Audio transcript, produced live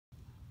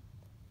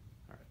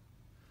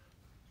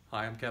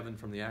Hi, I'm Kevin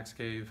from the Axe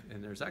Cave,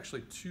 and there's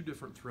actually two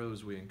different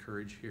throws we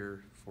encourage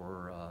here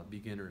for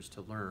beginners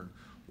to learn.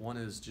 One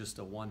is just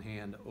a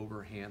one-hand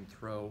overhand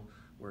throw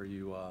where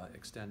you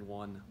extend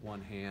one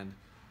hand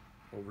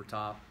over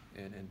top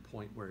and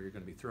point where you're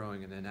going to be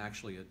throwing, and then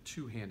actually a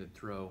two-handed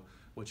throw,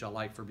 which I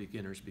like for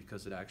beginners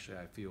because it actually,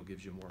 I feel,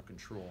 gives you more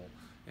control,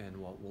 and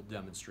we'll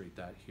demonstrate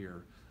that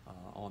here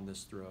on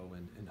this throw,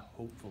 and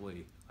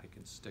hopefully I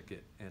can stick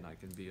it and I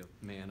can be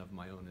a man of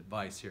my own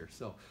advice here.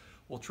 So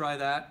we'll try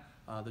that.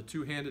 The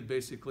two-handed,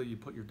 basically you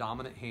put your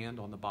dominant hand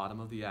on the bottom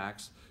of the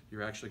axe.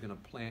 You're actually going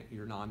to plant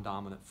your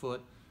non-dominant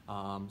foot,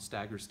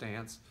 stagger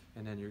stance,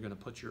 and then you're going to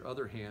put your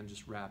other hand,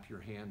 just wrap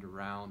your hand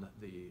around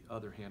the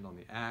other hand on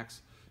the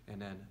axe,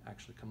 and then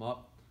actually come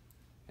up,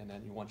 and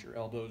then you want your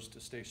elbows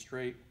to stay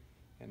straight,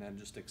 and then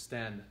just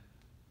extend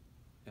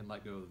and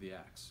let go of the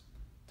axe.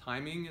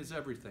 Timing is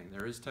everything.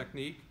 There is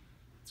technique.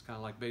 It's kind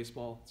of like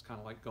baseball. It's kind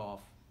of like golf.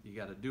 You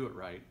got to do it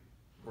right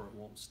or it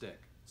won't stick.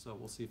 So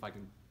we'll see if I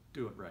can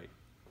do it right.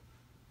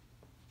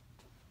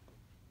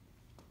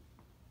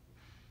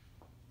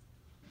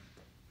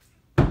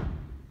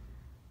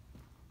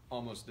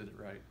 Almost did it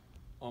right.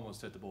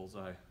 Almost hit the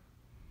bullseye.